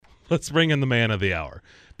Let's bring in the man of the hour.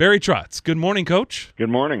 Barry Trotz. Good morning, Coach. Good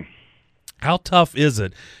morning. How tough is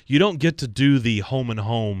it? You don't get to do the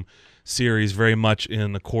home-and-home series very much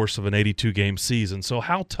in the course of an 82-game season. So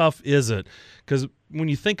how tough is it? Because when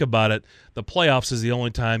you think about it, the playoffs is the only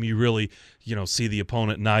time you really, see the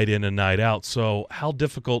opponent night in and night out. So how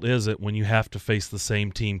difficult is it when you have to face the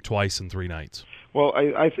same team twice in 3 nights? Well,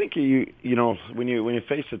 I think when you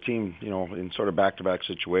face a team, in sort of back-to-back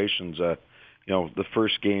situations, the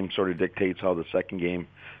first game sort of dictates how the second game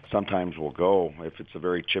sometimes will go. If it's a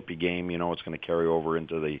very chippy game, it's going to carry over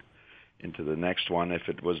into the next one. If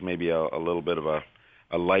it was maybe a little bit of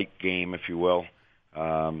a light game, if you will,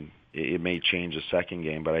 it may change the second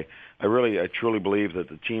game. But I truly believe that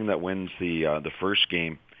the team that wins the first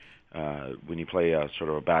game, when you play sort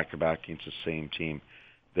of a back-to-back against the same team,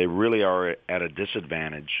 they really are at a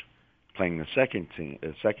disadvantage playing the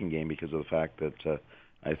second game because of the fact that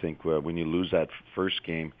I think when you lose that first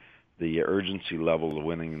game, the urgency level of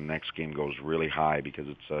winning the next game goes really high because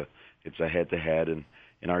it's a head-to-head, and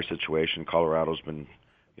in our situation, Colorado's been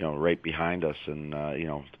right behind us, and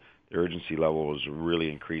the urgency level was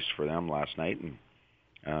really increased for them last night, and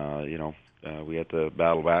we had to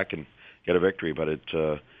battle back and get a victory. But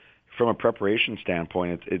from a preparation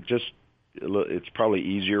standpoint, it's probably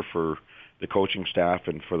easier for the coaching staff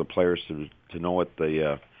and for the players to know what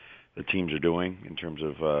the teams are doing in terms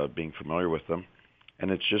of being familiar with them, and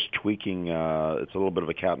it's just tweaking. It's a little bit of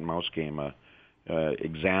a cat and mouse game.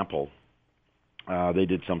 Example, they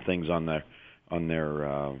did some things on their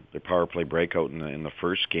power play breakout in the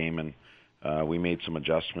first game, and we made some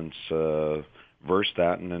adjustments versus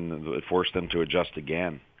that, and then it forced them to adjust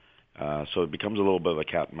again. So it becomes a little bit of a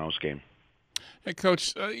cat and mouse game. Hey,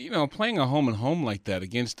 Coach, playing a home-and-home like that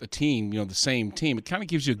against a team, the same team, it kind of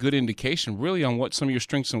gives you a good indication really on what some of your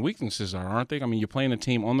strengths and weaknesses are, aren't they? I mean, you're playing a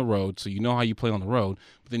team on the road, so you know how you play on the road,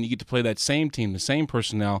 but then you get to play that same team, the same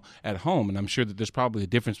personnel at home, and I'm sure that there's probably a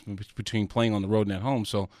difference between playing on the road and at home.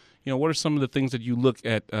 So, what are some of the things that you look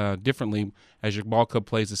at differently as your ball club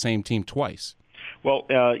plays the same team twice? Well,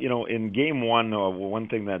 in game one, one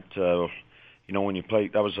thing that, when you play,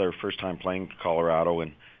 that was our first time playing Colorado,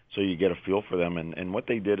 and so you get a feel for them, and what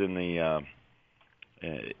they did in the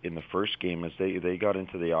first game is they got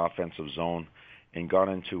into the offensive zone and got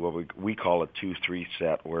into what we call a 2-3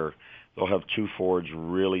 set, where they'll have two forwards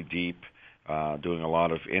really deep, doing a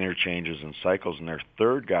lot of interchanges and cycles, and their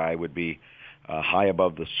third guy would be high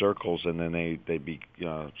above the circles, and then they'd be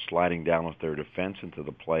sliding down with their defense into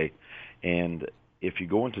the play. And if you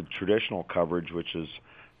go into traditional coverage, which is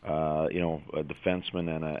a defenseman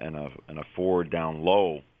and a forward down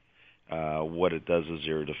low, what it does is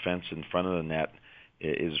your defense in front of the net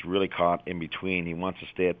is really caught in between. He wants to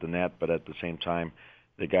stay at the net, but at the same time,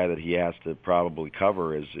 the guy that he has to probably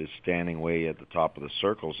cover is standing way at the top of the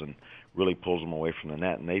circles and really pulls him away from the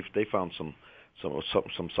net. And they found some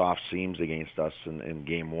soft seams against us in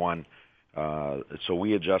game one. So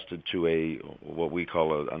we adjusted to what we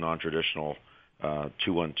call a non-traditional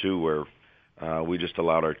 2-1-2, where we just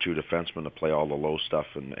allowed our two defensemen to play all the low stuff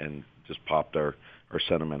and just popped our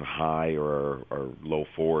centerman high or our low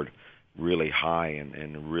forward really high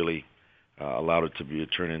and really allowed it to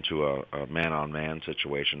turn into a man-on-man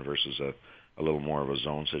situation versus a little more of a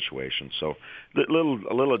zone situation. So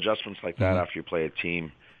little adjustments like that after you play a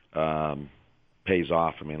team pays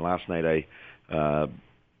off. I mean, last night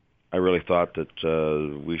I really thought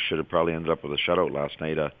that we should have probably ended up with a shutout last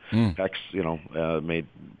night. Hex, made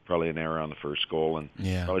probably an error on the first goal, and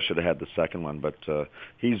probably should have had the second one. But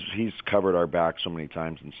he's covered our back so many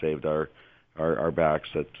times and saved our backs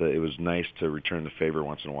that it was nice to return the favor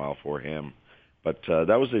once in a while for him. But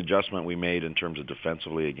that was the adjustment we made in terms of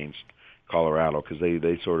defensively against Colorado, because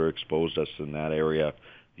they sort of exposed us in that area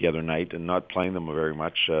the other night, and not playing them very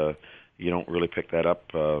much. You don't really pick that up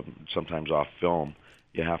sometimes off film.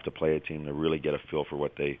 You have to play a team to really get a feel for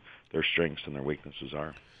what their strengths and their weaknesses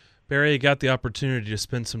are. Barry, you got the opportunity to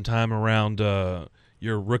spend some time around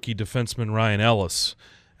your rookie defenseman Ryan Ellis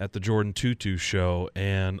at the Jordan Tutu show,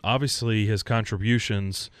 and obviously his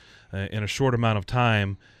contributions in a short amount of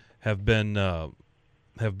time have been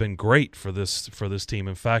great for this team.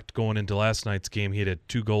 In fact, going into last night's game, he had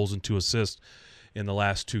 2 goals and 2 assists in the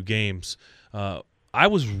last 2 games. I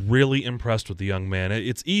was really impressed with the young man.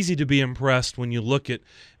 It's easy to be impressed when you look at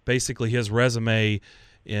basically his resume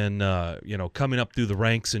in coming up through the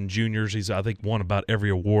ranks in juniors. He's, I think, won about every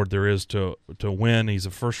award there is to win. He's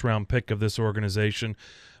a first-round pick of this organization.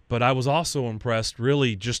 But I was also impressed,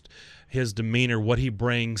 really, just his demeanor, what he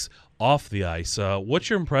brings off the ice. What's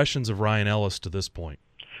your impressions of Ryan Ellis to this point?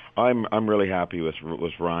 I'm really happy with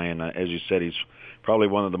Ryan. As you said, he's probably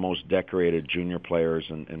one of the most decorated junior players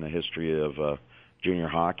in the history of junior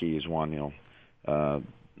hockey. He's won,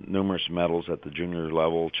 numerous medals at the junior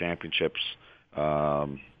level, championships,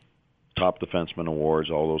 top defenseman awards,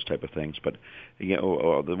 all those type of things. But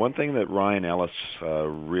the one thing that Ryan Ellis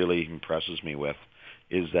really impresses me with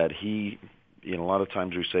is that he, a lot of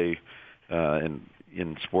times we say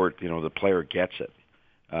in sport, the player gets it.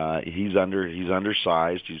 He's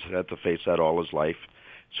undersized. He's had to face that all his life,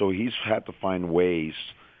 so he's had to find ways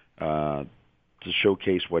to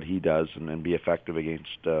showcase what he does and be effective against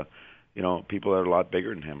people that are a lot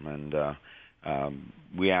bigger than him. And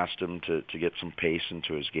we asked him to get some pace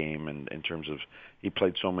into his game, and in terms of he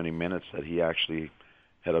played so many minutes that he actually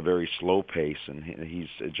had a very slow pace, and he's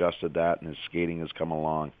adjusted that, and his skating has come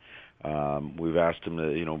along. We've asked him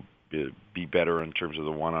to be better in terms of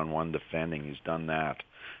the one-on-one defending. He's done that.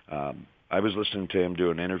 I was listening to him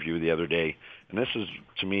do an interview the other day, and this is,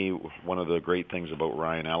 to me, one of the great things about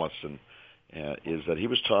Ryan Ellis, and is that he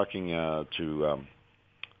was talking to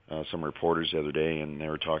some reporters the other day, and they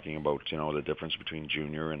were talking about the difference between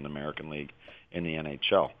junior and the American League and the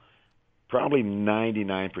NHL. Probably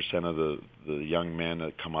 99% of the young men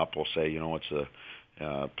that come up will say,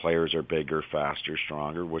 players are bigger, faster,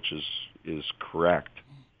 stronger, which is correct.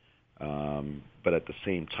 But at the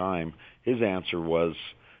same time, his answer was,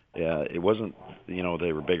 it wasn't,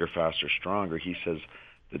 they were bigger, faster, stronger. He says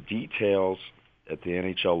the details at the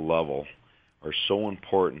NHL level are so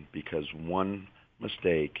important because one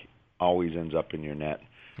mistake always ends up in your net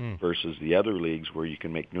versus the other leagues where you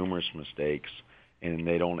can make numerous mistakes and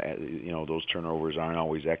they don't, those turnovers aren't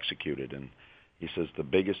always executed. And he says the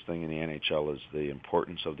biggest thing in the NHL is the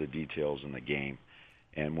importance of the details in the game.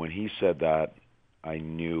 And when he said that, I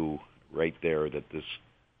knew right there that this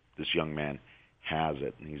young man has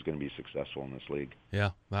it, and he's going to be successful in this league.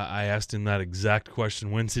 Yeah, I asked him that exact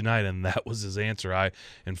question Wednesday night, and that was his answer.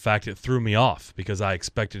 In fact, it threw me off because I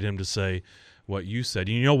expected him to say what you said.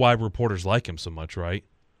 You know why reporters like him so much, right?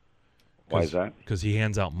 Why is that? Because he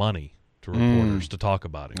hands out money to reporters to talk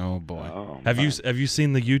about him. Oh boy! Have you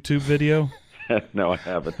seen the YouTube video? No, I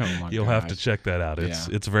haven't. Oh, You'll have to check that out.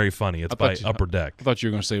 It's very funny. It's by Upper Deck. I thought you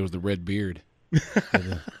were going to say it was the red beard.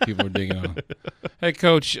 People are digging on. Hey,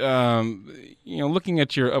 Coach, looking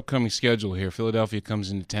at your upcoming schedule here, Philadelphia comes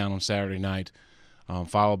into town on Saturday night,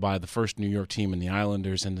 followed by the first New York team in the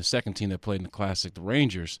Islanders and the second team that played in the Classic, the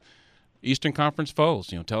Rangers. Eastern Conference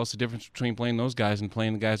foes. Tell us the difference between playing those guys and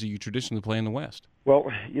playing the guys that you traditionally play in the West. Well,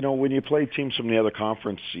 when you play teams from the other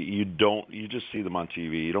conference, you just see them on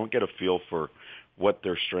TV. You don't get a feel for what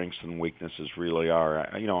their strengths and weaknesses really are.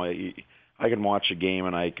 I can watch a game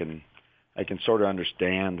and I can sort of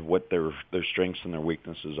understand what their strengths and their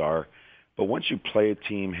weaknesses are. But once you play a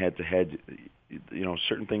team head-to-head,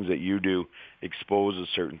 certain things that you do exposes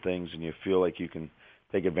certain things, and you feel like you can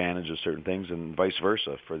take advantage of certain things, and vice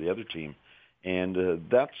versa for the other team. And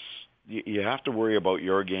you have to worry about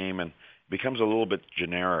your game, and it becomes a little bit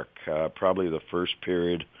generic, probably the first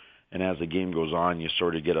period. And as the game goes on, you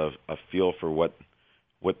sort of get a feel for what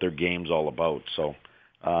their game's all about. So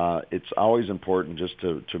it's always important just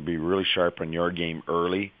to be really sharp on your game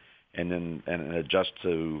early, and then adjust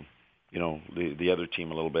to the other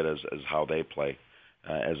team a little bit as how they play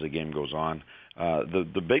as the game goes on.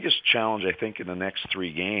 The biggest challenge I think in the next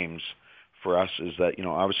three games for us is that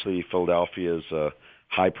obviously Philadelphia is a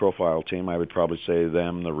high-profile team. I would probably say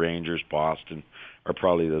them, the Rangers, Boston are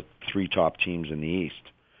probably the three top teams in the East.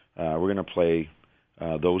 We're going to play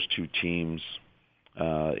those two teams,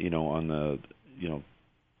 on the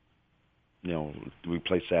we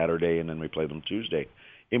play Saturday and then we play them Tuesday.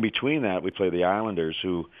 In between that, we play the Islanders,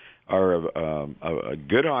 who are a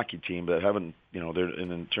good hockey team, but haven't, they're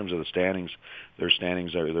in terms of the standings, they're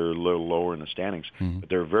a little lower in the standings. Mm-hmm. But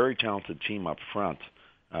they're a very talented team up front,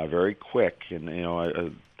 very quick, and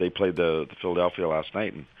they played the Philadelphia last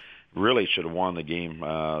night and really should have won the game.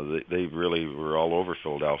 They really were all over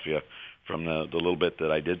Philadelphia from the little bit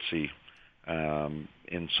that I did see.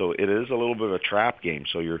 And so it is a little bit of a trap game.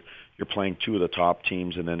 So you're playing two of the top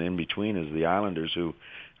teams, and then in between is the Islanders, who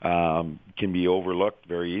can be overlooked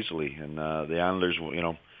very easily. And the Islanders,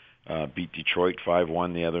 beat Detroit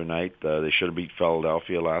 5-1 the other night. They should have beat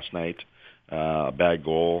Philadelphia last night. A bad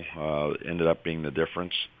goal ended up being the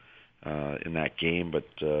difference in that game. But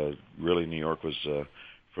really, New York was,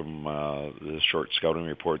 from the short scouting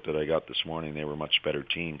report that I got this morning, they were a much better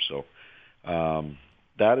team. So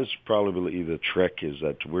that is probably the trick, is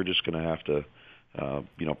that we're just going to have to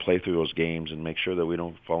play through those games and make sure that we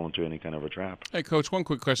don't fall into any kind of a trap. Hey, Coach, one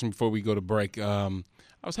quick question before we go to break.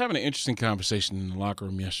 I was having an interesting conversation in the locker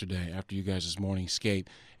room yesterday after you guys' morning skate,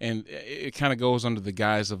 and it kind of goes under the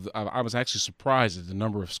guise of I was actually surprised at the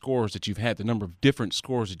number of scores that you've had, the number of different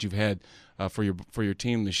scores that you've had for your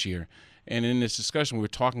team this year. And in this discussion, we were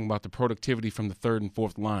talking about the productivity from the third and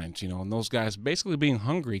fourth lines, and those guys basically being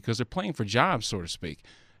hungry because they're playing for jobs, so to speak.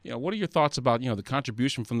 What are your thoughts about the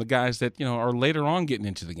contribution from the guys that are later on getting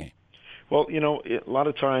into the game? Well, a lot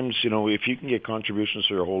of times, if you can get contributions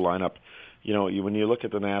to your whole lineup, when you look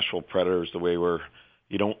at the Nashville Predators, the way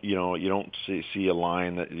you don't see a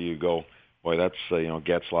line that you go, boy, that's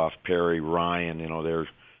Getzlaf, Perry, Ryan,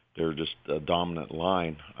 they're just a dominant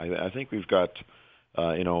line. I think we've got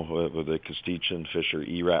with the Kostichin, Fisher,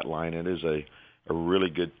 Erat line, it is a really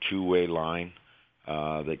good two-way line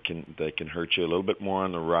that can hurt you a little bit more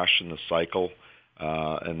on the rush and the cycle.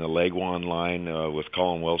 And the Legwan line with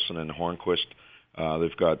Colin Wilson and Hornquist,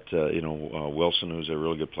 they've got Wilson, who's a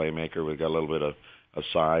really good playmaker. We've got a little bit of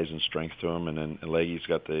size and strength to him, and then Leggy's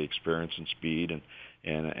got the experience and speed,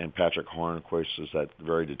 and Patrick Hornquist is that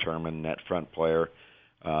very determined net front player.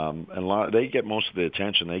 And they get most of the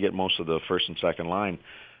attention. They get most of the first and second line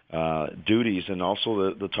duties, and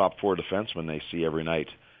also the top four defensemen they see every night.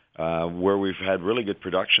 Where we've had really good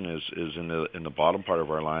production is in the bottom part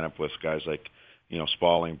of our lineup with guys like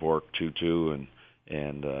Spalling, Bork, Tutu,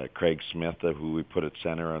 and Craig Smith, who we put at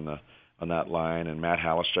center on that line, and Matt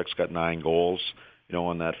Halishchuk's got 9 goals,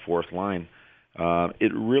 on that fourth line.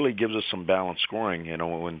 It really gives us some balanced scoring.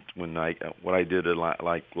 What I did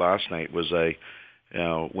like last night was I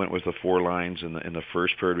went with the 4 lines in the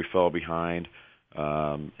first period. We fell behind,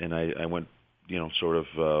 and I went sort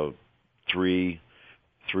of three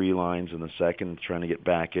lines in the second, trying to get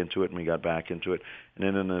back into it, and we got back into it. And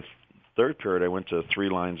then in the third period, I went to 3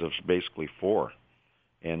 lines of basically 4,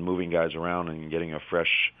 and moving guys around and getting a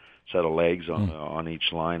fresh set of legs on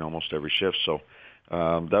each line almost every shift. So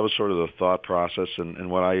that was sort of the thought process.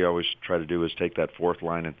 And what I always try to do is take that fourth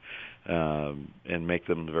line and make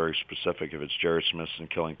them very specific. If it's Jared Smithson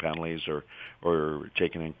killing penalties or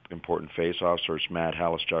taking important face-offs, or it's Matt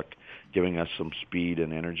Halishchuk giving us some speed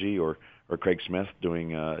and energy, or Craig Smith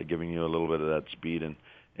giving you a little bit of that speed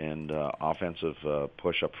and offensive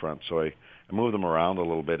push up front. So I moved them around a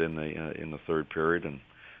little bit in the third period, and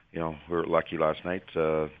we were lucky last night.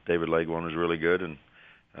 David Legwan was really good and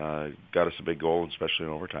got us a big goal, especially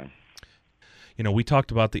in overtime. We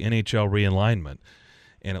talked about the NHL realignment,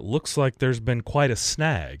 and it looks like there's been quite a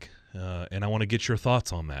snag, and I want to get your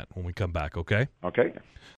thoughts on that when we come back, okay? Okay.